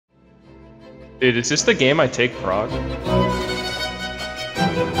Dude, is this the game I take Prague?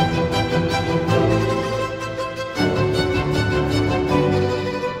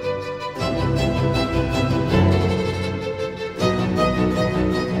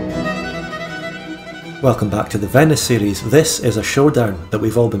 Welcome back to the Venice series. This is a showdown that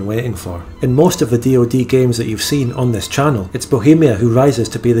we've all been waiting for. In most of the DoD games that you've seen on this channel, it's Bohemia who rises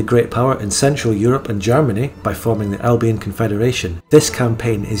to be the great power in Central Europe and Germany by forming the Albion Confederation. This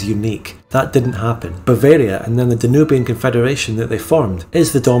campaign is unique. That didn't happen. Bavaria and then the Danubian Confederation that they formed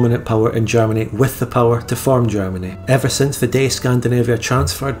is the dominant power in Germany with the power to form Germany. Ever since the day Scandinavia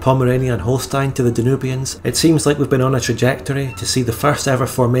transferred Pomerania and Holstein to the Danubians, it seems like we've been on a trajectory to see the first ever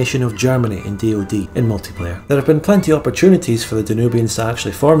formation of Germany in DoD in multiplayer. There have been plenty of opportunities for the Danubians to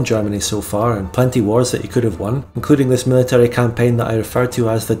actually form Germany so far, and plenty wars that he could have won, including this military campaign that I refer to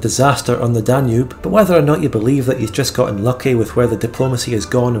as the disaster on the Danube. But whether or not you believe that he's just gotten lucky with where the diplomacy has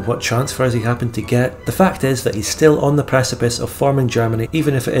gone and what transfers he happened to get, the fact is that he's still on the precipice of forming Germany,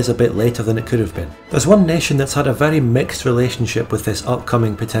 even if it is a bit later than it could have been. There's one nation that's had a very mixed relationship with this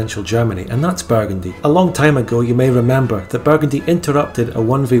upcoming potential Germany, and that's Burgundy. A long time ago you may remember that Burgundy interrupted a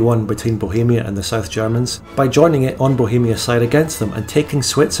 1v1 between Bohemia and the South Germans by joining it on Bohemia's side against them and taking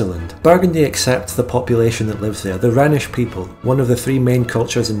Switzerland. Burgundy accepts the population that lives there, the Rhenish people, one of the three main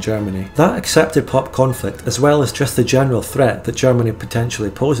cultures in Germany. That accepted pop conflict, as well as just the general threat that Germany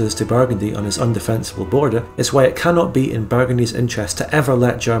potentially poses to Burgundy on its undefensible border, is why it cannot be in Burgundy's interest to ever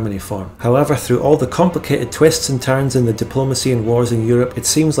let Germany form. However, through all the complicated twists and turns in the diplomacy and wars in Europe, it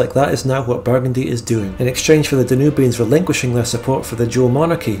seems like that is now what Burgundy is doing. In exchange for the Danubians relinquishing their support for the dual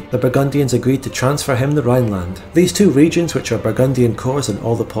monarchy, the Burgundians agreed to transfer him the Rhineland. These two regions, which are Burgundian cores and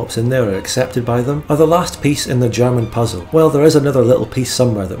all the pops in there are accepted by them, are the last piece in the German puzzle. Well, there is another little piece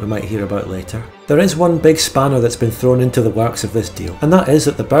somewhere that we might hear about later. There is one big spanner that's been thrown into the works of this deal, and that is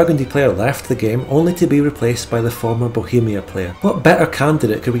that the Burgundy player left the game only to be replaced by the former Bohemia player. What better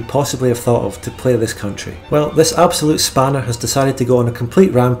candidate could we possibly have thought of to play this country? Well, this absolute spanner has decided to go on a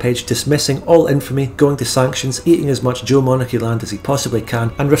complete rampage, dismissing all infamy, going to sanctions, eating as much dual monarchy land as he possibly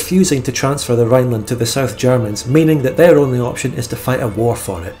can, and refusing to transfer the Rhineland to the South Germans, meaning that their only option is to fight a war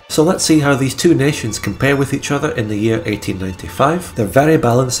for it. So let's see how these two nations compare with each other in the year 1895. They're very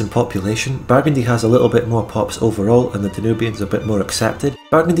balanced in population. Burgundy has a little bit more pops overall and the Danubians a bit more accepted.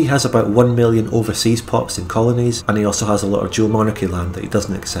 Burgundy has about 1 million overseas pops in colonies, and he also has a lot of dual monarchy land that he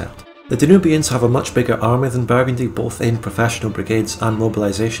doesn't accept. The Danubians have a much bigger army than Burgundy, both in professional brigades and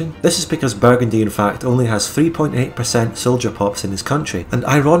mobilisation. This is because Burgundy in fact only has 3.8% soldier pops in his country, and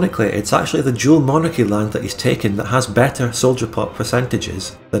ironically it's actually the dual monarchy land that he's taken that has better soldier pop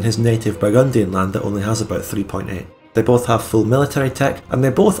percentages than his native Burgundian land that only has about 3.8. They both have full military tech, and they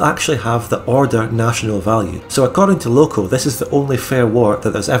both actually have the order national value. So according to Loco, this is the only fair war that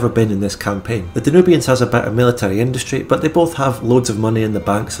there's ever been in this campaign. The Danubians has a better military industry, but they both have loads of money in the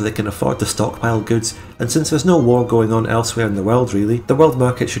bank so they can afford to stockpile goods, and since there's no war going on elsewhere in the world really, the world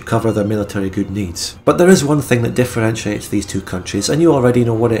market should cover their military good needs. But there is one thing that differentiates these two countries, and you already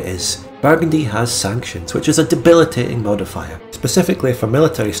know what it is. Burgundy has sanctions, which is a debilitating modifier. Specifically for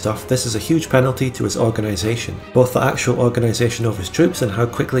military stuff, this is a huge penalty to his organisation, both the actual organisation of his troops and how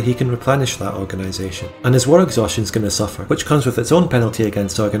quickly he can replenish that organisation. And his war exhaustion is going to suffer, which comes with its own penalty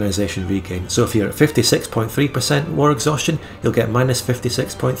against organisation regain. So if you're at 56.3% war exhaustion, you'll get minus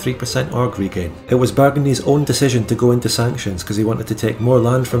 56.3% org regain. It was Burgundy's own decision to go into sanctions because he wanted to take more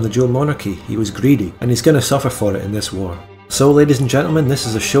land from the dual monarchy. He was greedy, and he's going to suffer for it in this war. So ladies and gentlemen, this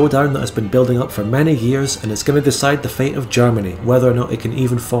is a showdown that has been building up for many years, and it's going to decide the fate of Germany, whether or not it can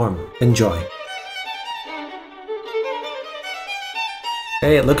even form. Enjoy.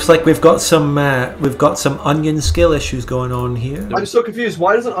 Hey, it looks like we've got some onion skill issues going on here. I'm so confused.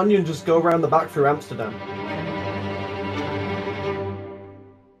 Why doesn't Onion just go around the back through Amsterdam?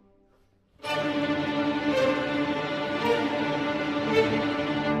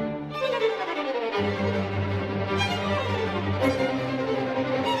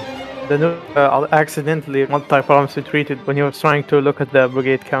 Accidentally multi-province retreated when he was trying to look at the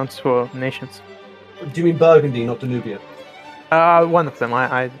brigade counts for nations. Do you mean Burgundy, not Danubia? One of them.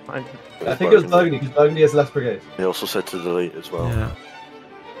 I think it was Burgundy, because Burgundy has less brigades. He also said to delete as well. Yeah.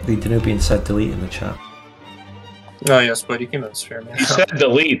 The Danubian said delete in the chat. Oh yes, but you can unsphere me. He said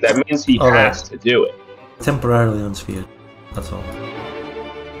delete, that means he has to do it. Temporarily unsphered, that's all.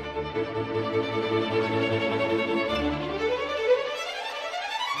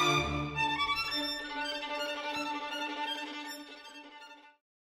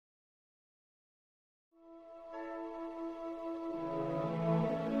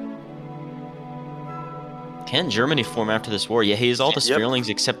 Can Germany form after this war? Yeah, he has all the Sperlings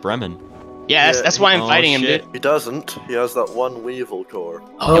except Bremen. Yeah, that's why I'm fighting him, dude. He doesn't. He has that one weevil core.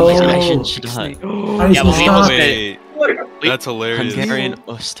 Oh, he's I not. should die. Yeah, but Weevil's That's hilarious. Hungarian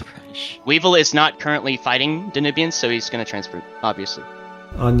Österreich. Weevil is not currently fighting Danubians, so he's gonna transfer, obviously.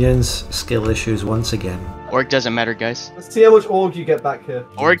 Onion's skill issues once again. Org doesn't matter, guys. Let's see how much org you get back here.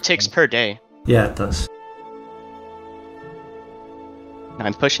 Org ticks per day. Yeah, it does.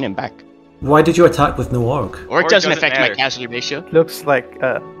 I'm pushing him back. Why did you attack with no org? Org doesn't affect my casualty ratio. Looks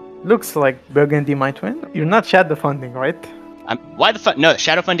like Burgundy might win. You're not shadow funding, right? Why the fuck? No,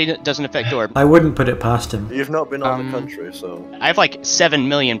 shadow funding doesn't affect Org. I wouldn't put it past him. You've not been on the country, so... I have like 7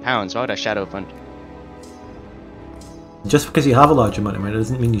 million pounds. Why would I shadow fund? Just because you have a large amount of money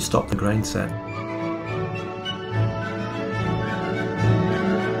doesn't mean you stop the grind set.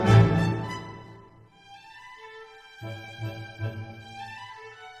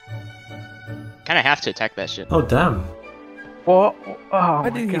 Kinda have to attack that shit. Oh damn. What? Oh,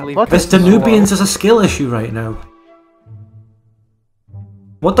 This Danubians is a skill issue right now.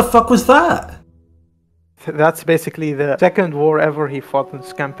 What the fuck was that? That's basically the second war ever he fought in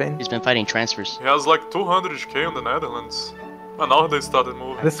this campaign. He's been fighting transfers. He has like 200k in the Netherlands. And now they started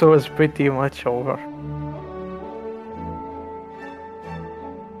moving. This was pretty much over.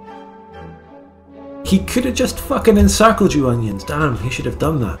 He could have just fucking encircled you, Onions. Damn, he should have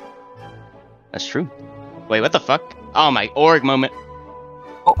done that. That's true. Wait, what the fuck? Oh my org moment.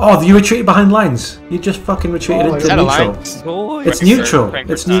 Oh, you retreated behind lines. You just fucking retreated into neutral. It's neutral.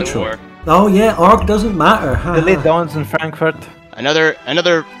 It's neutral. Oh yeah, org doesn't matter. Delete dawns in Frankfurt. Another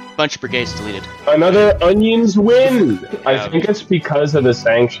bunch of brigades deleted. Another Onions win! I think it's because of the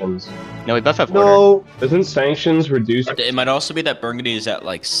sanctions. No, we both have No. order. Doesn't sanctions reduce... It might also be that Burgundy is at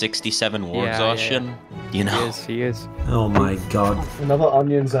like 67 war exhaustion. You know? He is. Oh my god. Another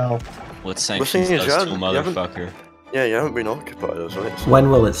Onions out. What sanctions does to a motherfucker. Yeah, you haven't been occupied, right? So. When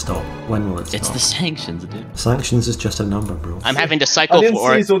will it stop? When will it stop? It's the sanctions, dude. Sanctions is just a number, bro. I'm having to cycle Onions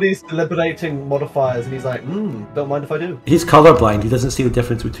for sees all these deliberating modifiers and he's like, don't mind if I do. He's colorblind. He doesn't see the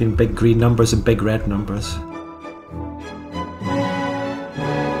difference between big green numbers and big red numbers.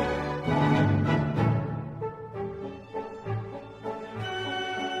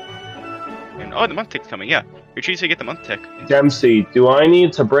 Oh, the month tick's coming, yeah. You're choosing to get the month tick. Dempsey, do I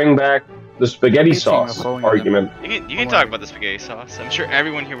need to bring back the spaghetti sauce argument? You can talk about the spaghetti sauce. I'm sure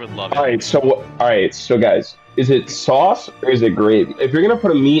everyone here would love it. Alright, so guys, is it sauce or is it gravy? If you're gonna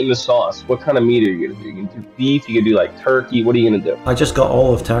put a meat in the sauce, what kind of meat are you gonna do? You can do beef, you can do like turkey, what are you gonna do? I just got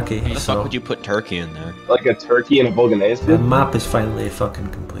all of turkey, How the fuck would you put turkey in there? Like a turkey and a bolognese? The map is finally fucking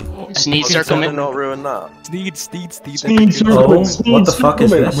complete. Sneed circlement. Not ruin that. Sneed. Oh, what the fuck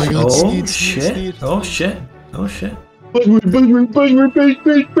is this? Oh shit! Oh shit! Oh shit! Buzzword!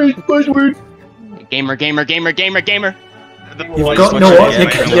 Gamer. You've got no.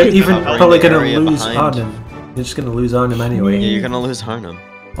 You're even probably gonna lose Arnhem. You're just gonna lose Arnhem anyway. Yeah, you're gonna lose Arnhem.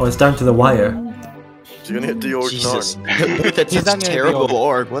 Oh, it's down to the wire. So you're gonna hit the org Jesus. That's a terrible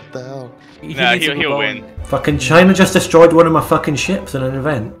org. What the hell? Nah, he'll win. Fucking China just destroyed one of my fucking ships in an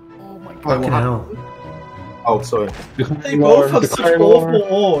event. Fucking hell. Oh, sorry. They both have such awful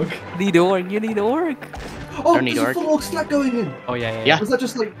org. You need org. Oh, Don't need there's org. a full org stack going in. Oh yeah. Yeah. Was that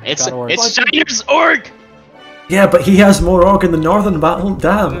just like... It's China's org! Yeah, but he has more org in the northern battle.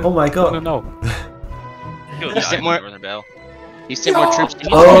 Damn! Oh my god. No. He'll sent die more- in the bell. He sent more troops to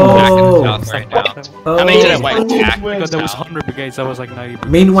Oh. Right now. How many did I wipe? Because there was 100 brigades. That was like 90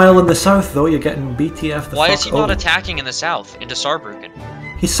 brigades. Meanwhile, in the south, though, you're getting BTF the Why fuck is he not over. attacking in the south, into Saarbrücken?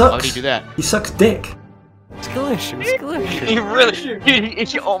 He Why sucks. would he do that? He sucks dick. Skill issue. He really...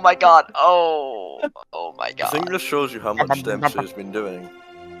 oh my god, oh my I god. think this shows you how much Dempsey's been doing.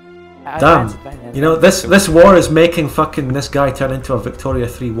 Damn. You know, this war is making fucking this guy turn into a Victoria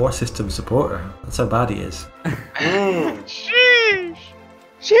 3 war system supporter. That's how bad he is. Sheesh!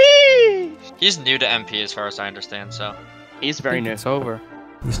 He's new to MP as far as I understand, so... He's very new. It's over.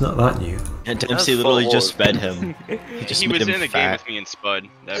 He's not that new. And Dempsey literally just fed him. He was in the game with me in Spud.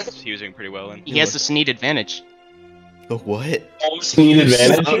 He was doing pretty well in. He has the Sneed advantage. The what? Sneed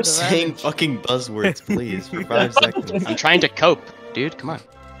advantage? Stop saying fucking buzzwords, please, for 5 seconds. I'm trying to cope, dude. Come on.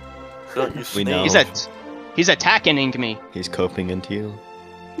 Don't you We know. He's attacking me. He's coping into you.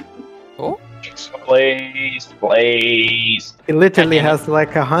 Oh? Blaze. He literally has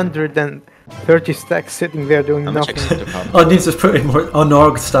like 130 stacks sitting there doing How much nothing. extra power? Oh, needs to put more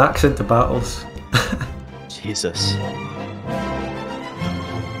unorged stacks into battles. Jesus.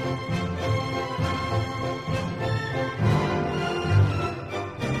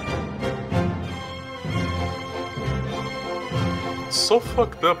 so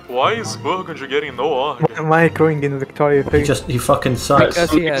fucked up. Why is Burgundy getting no arg? Why am I going in Victoria 3? He fucking sucks.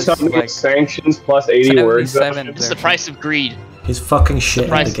 Because he has Something like with sanctions plus 80 words. 77. This is the price of greed. He's fucking shit in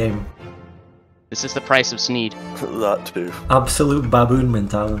the price. game. This is the price of Sneed. That too. Absolute baboon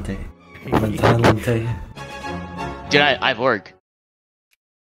mentality. Mentality. Dude, I have org.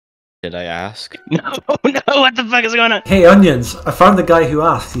 Did I ask? No, no, what the fuck is going on? Hey Onions, I found the guy who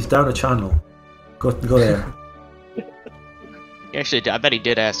asked. He's down a channel. Go there. Actually, I bet he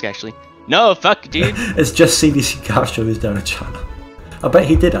did ask, actually. No, fuck, dude. It's just CDC Castro who's down a channel. I bet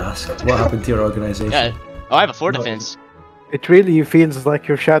he did ask what happened to your organisation. Yeah. Oh, I have a 4 defense. It really feels like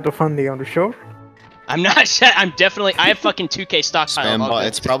you're shadow funding on the show. I'm not. I'm definitely. I have fucking 2K stockpile. But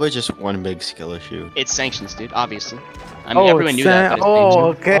it's probably just one big skill issue. It's sanctions, dude. Obviously. I mean, everyone knew that. But oh,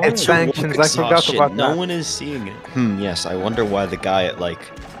 okay. Oh, It's sanctions. I forgot about that. No one is seeing it. Yes, I wonder why the guy at like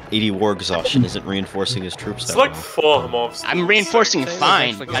 80 war exhaustion isn't reinforcing his troops. It's like 4 mobs. I'm reinforcing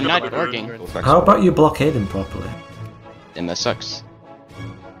fine. I'm not orging. How about you blockade him properly? Then that sucks.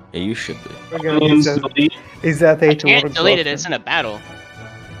 Yeah, you should be. Is that I can't delete it. It's in a battle.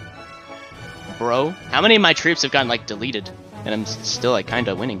 Bro, how many of my troops have gotten like deleted, and I'm still like kind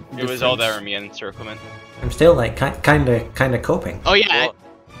of winning? It was all that Remy encirclement. I'm still like kind of coping. Oh yeah,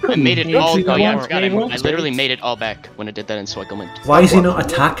 I made it all. Oh yeah, I forgot. I literally made it all back when I did that encirclement. Why is he not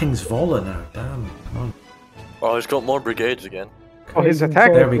attacking Zvola now? Damn, come on. Oh, he's got more brigades again. Oh, he's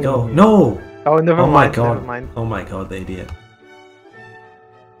attacking. There we go. No. Oh, never mind. My god. Never mind. Oh my god, the idiot.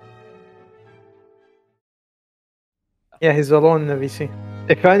 Yeah, he's alone in the VC.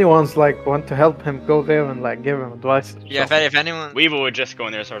 If anyone's like want to help him, go there and like give him advice. Yeah, if anyone. Weevil would just go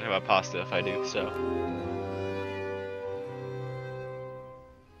in there and start talking about pasta if I do, so.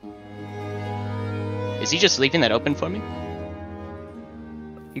 Is he just leaving that open for me?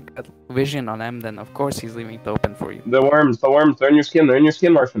 You got vision on him, then of course he's leaving it open for you. The worms, they're in your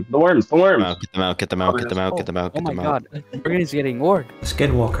skin, Martian. The worms. Get them out, get them out, get them out, get them out, Oh get my them out. god, Burgundy's getting org.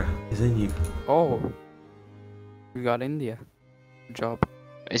 Skinwalker is in you. Oh. We got India. Good job.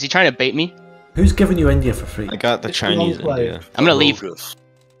 Is he trying to bait me? Who's giving you India for free? I got the Chinese India. I'm gonna leave.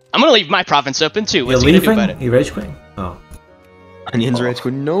 I'm gonna leave my province open too. You're What's he gonna do leaving? about it? You rage quitting? Oh. Onions rage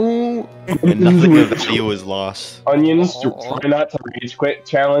quit. No. And nothing of the video is lost. Onions, try not to rage quit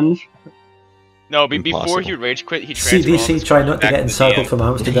challenge. No, before he would rage quit, he transferred all CDC, his try not to back get the encircled DM. from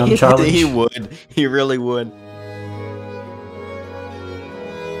Amsterdam challenge. He would. He really would.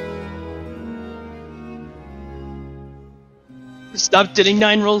 Stop doing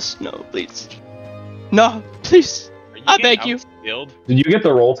 9 rolls. No, please. No, please. I beg you. Outskilled? Did you get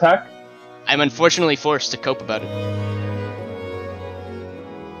the roll tack? I'm unfortunately forced to cope about it.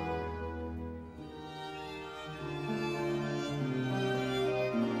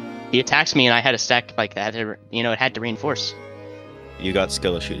 He attacks me and I had a stack like that. You know, it had to reinforce. You got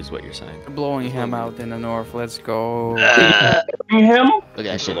skill issues, is what you're saying. Blowing him out in the north. Let's go. Him? Look at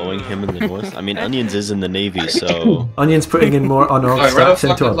that shit. Blowing him in the north. I mean, Onions is in the navy, so. Onion's putting in more unorg stacks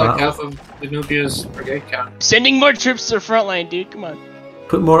into a like battle. half of Danubia's brigade count. Sending more troops to the front line, dude. Come on.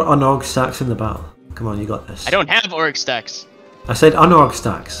 Put more unorg stacks in the battle. Come on, you got this. I don't have org stacks. I said unorg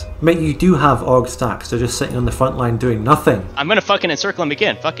stacks. Mate, you do have org stacks. They're just sitting on the front line doing nothing. I'm gonna fucking encircle him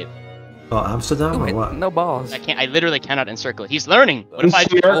again. Fuck it. Oh, Amsterdam or what? No balls. I can't. I literally cannot encircle it. He's learning. What if I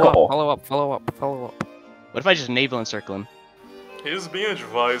Follow up. What if I just naval encircle him? He's being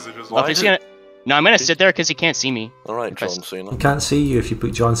advised to just Well, if he's gonna... No, I'm gonna sit there because he can't see me. Alright, John Cena. He can't see you if you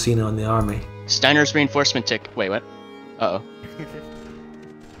put John Cena on the army. Steiner's reinforcement tick. Wait, what? Uh-oh.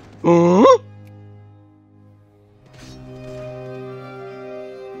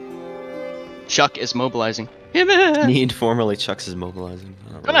 Chuck is mobilizing. Need formerly Chucks is mobilizing.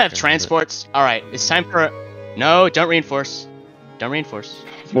 Don't I have transports? Alright, it's time for... No, don't reinforce. Don't reinforce.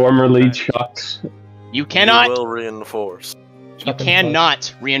 Formerly Chucks. You cannot... You will reinforce. You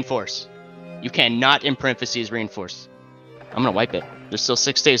cannot reinforce. You cannot, in parentheses, reinforce. I'm gonna wipe it. There's still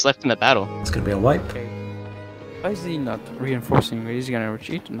 6 days left in the battle. It's gonna be a wipe. Why is he not reinforcing? Is he gonna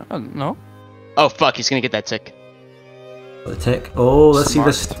retreat? No. Oh fuck, he's gonna get that tick. The tick. Oh, let's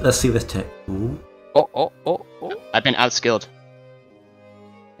Smart. see this. Let's see this tick. Ooh. Oh. I've been outskilled.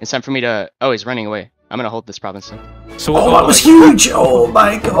 It's time for me to... Oh, he's running away. I'm gonna hold this province then. So, Oh, that was huge! Oh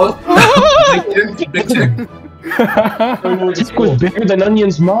my god! Big tick. This was bigger than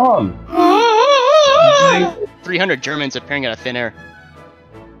Onion's mom. 300 Germans appearing out of thin air.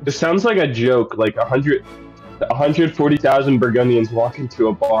 This sounds like a joke, like 140,000 Burgundians walk into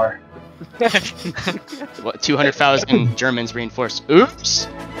a bar. What, 200,000 Germans reinforced. Oops!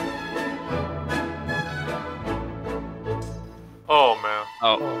 Oh man.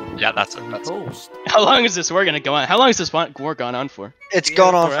 Oh, yeah, that's it. That's How long is this war gonna go on? How long has this war gone on for? It's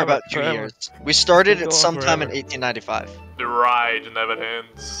gone on for forever, about 2 forever. years. We started It's it going sometime in forever. 1895. The ride never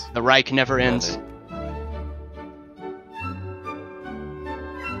ends. The Reich never ends.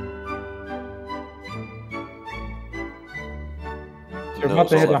 You're about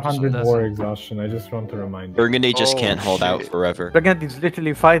to hit 100 war exhaustion. I just want to remind you. Burgundy just can't hold out forever. Burgundy is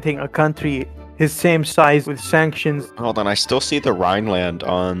literally fighting a country his same size with sanctions. Hold on, I still see the Rhineland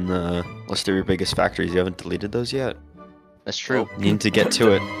on the list of your biggest factories. You haven't deleted those yet? That's true. You need to get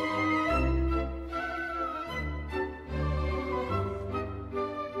to it.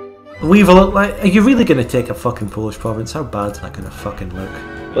 Weevil, like, are you really gonna take a fucking Polish province? How bad's that gonna fucking look?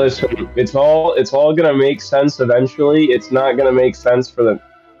 Listen, it's all gonna make sense eventually. It's not gonna make sense for the.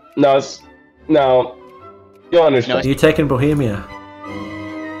 No, you'll understand. Are you taking Bohemia?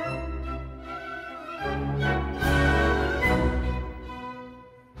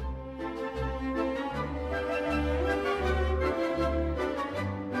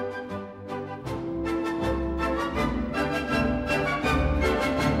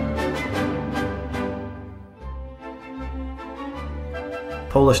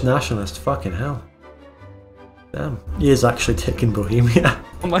 Polish nationalist, fucking hell. Damn, he is actually taking Bohemia.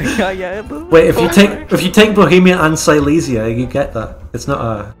 Oh my god, yeah. Wait, if you take Bohemia and Silesia, you get that. It's not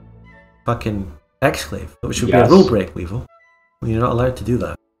a fucking exclave, which would be a rule break, Weevil. You're not allowed to do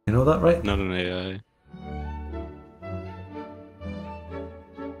that. You know that, right? Not an AI.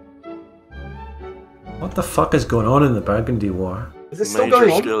 What the fuck is going on in the Burgundy War? Is this still Major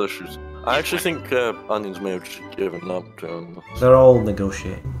going on? skill issues. I actually think Annen's may have just given up to him. They're all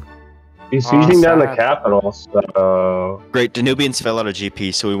negotiating. He's sieging down the capital, so... Great, Danubians fell out of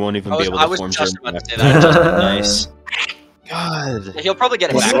GP, so we won't even be able I to was form just Germany. about to say that. Nice. God. He'll probably get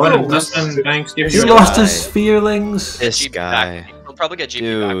it back. He lost his fearlings. This guy. He'll probably get GP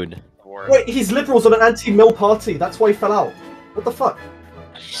Dude. back. Wait, he's liberals on an anti-mill party. That's why he fell out. What the fuck?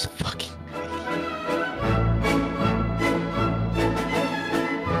 He's fucking...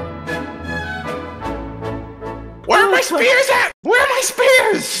 Where are my spears at? Where are my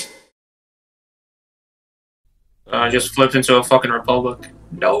spears? Just flipped into a fucking republic.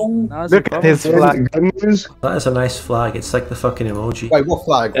 No. Look at his flag. That is a nice flag. It's like the fucking emoji. Wait, what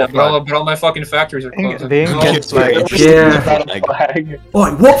flag? Yeah, but all my fucking factories are closed. The English flag. Yeah.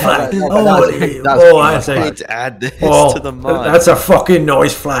 Oh, what flag? I I say. need to add this Oh, to the mod. that's a fucking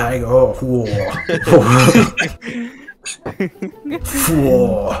nice flag. Oh, whoa.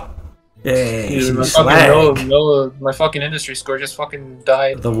 Yeah, Dude, my he's fucking slag. my fucking industry score just fucking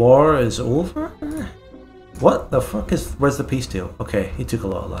died. The war is over? What the fuck is... Where's the peace deal? Okay, he took a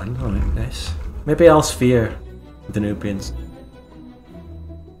lot of land. Alright, nice. Maybe I'll sphere the Danubians.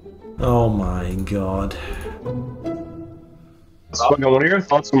 Oh my god. Spoken, what are your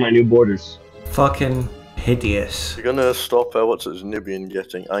thoughts on my new borders? Fucking hideous. You're gonna stop, what's his Nubian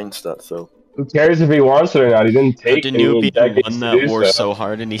getting? Einstadt, though. Who cares if he wants it or not? He didn't take The any Danubian decades won to that do war so. so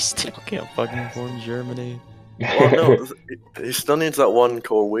hard and he still can't fucking form Germany. Well, no, he still needs that one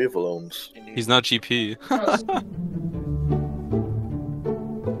core Weevil owns. He's not GP.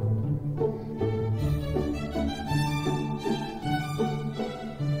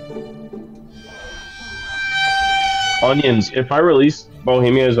 Onions, if I release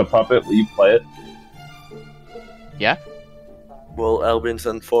Bohemia as a puppet, will you play it? Yeah? Will Albions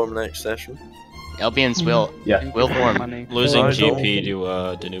then form next session? Albions will form. Losing Oh, GP to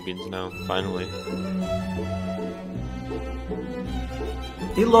Danubians now, finally.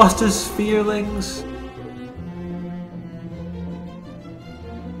 He lost his fearlings.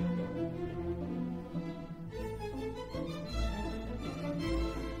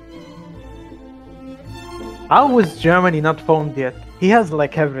 How was Germany not formed yet? He has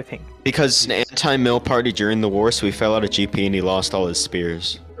like everything. Because an anti-mill party during the war, so he fell out of GP and he lost all his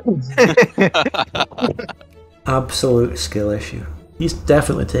spears. Absolute skill issue. He's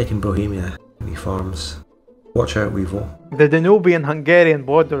definitely taking Bohemia when he farms. Watch out, Weevil. The Danubian-Hungarian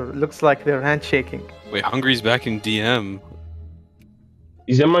border looks like they're handshaking. Wait, Hungary's back in DM.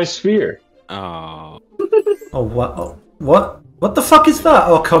 He's in my sphere. Oh. Oh, what? Oh, what? What the fuck is that?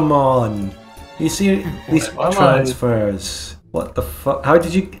 Oh, come on. You see these transfers. What the fuck? How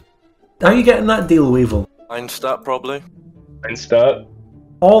are you getting that deal, Weevil? Einstadt, probably. Einstadt?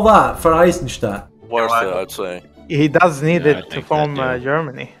 All that for Eisenstadt. Worth it, I'd say. He does need it to form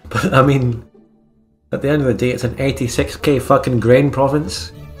Germany. But, I mean, at the end of the day, it's an 86k fucking grain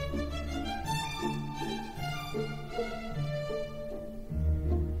province.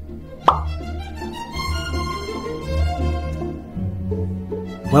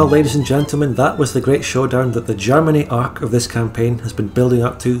 Well, ladies and gentlemen, that was the great showdown that the Germany arc of this campaign has been building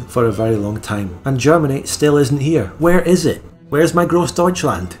up to for a very long time. And Germany still isn't here. Where is it? Where's my Gross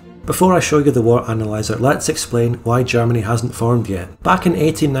Deutschland? Before I show you the war analyzer, let's explain why Germany hasn't formed yet. Back in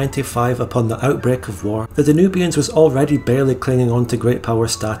 1895, upon the outbreak of war, the Danubians was already barely clinging on to great power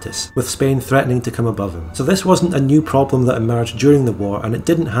status, with Spain threatening to come above him. So this wasn't a new problem that emerged during the war, and it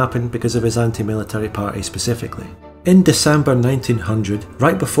didn't happen because of his anti-military party specifically. In December 1900,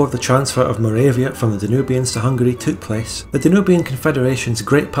 right before the transfer of Moravia from the Danubians to Hungary took place, the Danubian Confederation's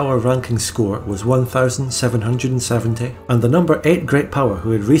Great Power ranking score was 1,770, and the number 8 Great Power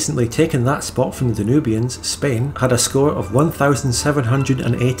who had recently taken that spot from the Danubians, Spain, had a score of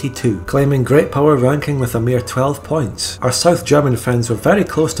 1,782, claiming Great Power ranking with a mere 12 points. Our South German friends were very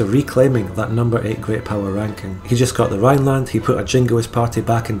close to reclaiming that number 8 Great Power ranking. He just got the Rhineland, he put a jingoist party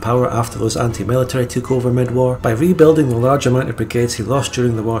back in power after those anti-military took over mid-war. By rebuilding the large amount of brigades he lost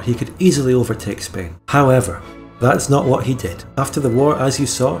during the war, he could easily overtake Spain. However, that's not what he did. After the war, as you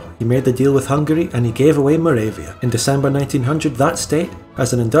saw, he made the deal with Hungary and he gave away Moravia. In December 1900, that state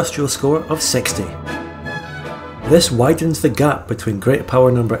has an industrial score of 60. This widens the gap between Great Power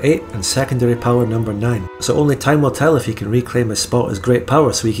number 8 and Secondary Power number 9, so only time will tell if he can reclaim his spot as Great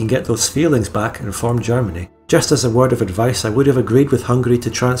Power so he can get those feelings back and form Germany. Just as a word of advice, I would have agreed with Hungary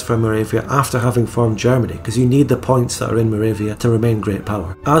to transfer Moravia after having formed Germany, because you need the points that are in Moravia to remain Great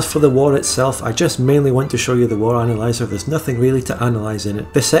Power. As for the war itself, I just mainly want to show you the war analyzer. There's nothing really to analyse in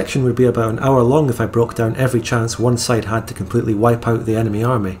it. This section would be about an hour long if I broke down every chance one side had to completely wipe out the enemy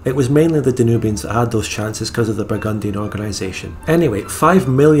army. It was mainly the Danubians that had those chances because of the Burgundian organisation. Anyway, 5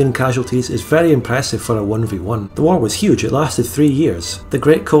 million casualties is very impressive for a 1v1. The war was huge, it lasted 3 years. The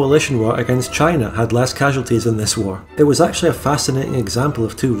Great Coalition War against China had less casualties in this war. It was actually a fascinating example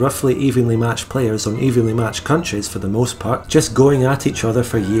of two roughly evenly matched players on evenly matched countries for the most part, just going at each other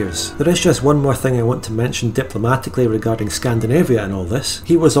for years. There is just one more thing I want to mention diplomatically regarding Scandinavia and all this.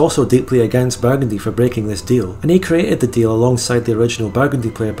 He was also deeply against Burgundy for breaking this deal, and he created the deal alongside the original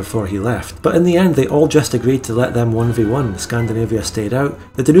Burgundy player before he left. But in the end they all just agreed to let them 1v1, Scandinavia stayed out.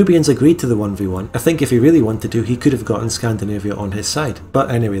 The Danubians agreed to the 1v1. I think if he really wanted to, he could have gotten Scandinavia on his side.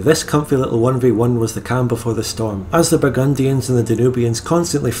 But anyway, this comfy little 1v1 was the calm before the storm. As the Burgundians and the Danubians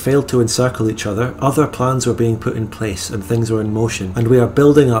constantly failed to encircle each other, other plans were being put in place and things were in motion, and we are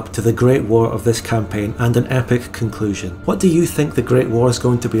building up to the Great War of this campaign and an epic conclusion. What do you think the Great War is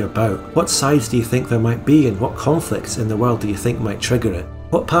going to be about? What sides do you think there might be, and what conflicts in the world do you think might trigger it?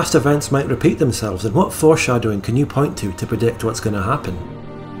 What past events might repeat themselves, and what foreshadowing can you point to predict what's going to happen?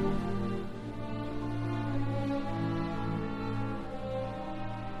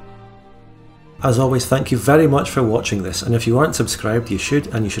 As always, thank you very much for watching this, and if you aren't subscribed you should,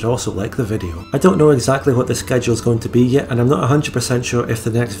 and you should also like the video. I don't know exactly what the schedule is going to be yet, and I'm not 100% sure if the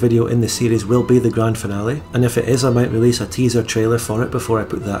next video in the series will be the grand finale, and if it is I might release a teaser trailer for it before I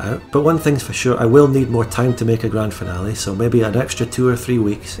put that out. But one thing's for sure, I will need more time to make a grand finale, so maybe an extra 2 or 3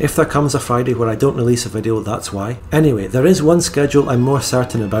 weeks. If there comes a Friday where I don't release a video, that's why. Anyway, there is one schedule I'm more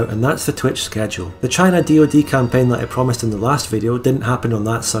certain about, and that's the Twitch schedule. The China DoD campaign that I promised in the last video didn't happen on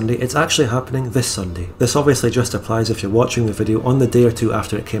that Sunday, it's actually happening this Sunday. This obviously just applies if you're watching the video on the day or two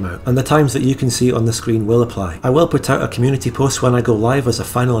after it came out, and the times that you can see on the screen will apply. I will put out a community post when I go live as a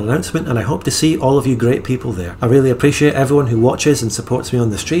final announcement, and I hope to see all of you great people there. I really appreciate everyone who watches and supports me on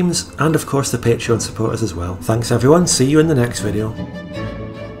the streams, and of course the Patreon supporters as well. Thanks everyone, see you in the next video.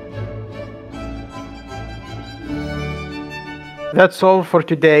 That's all for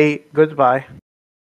today, goodbye.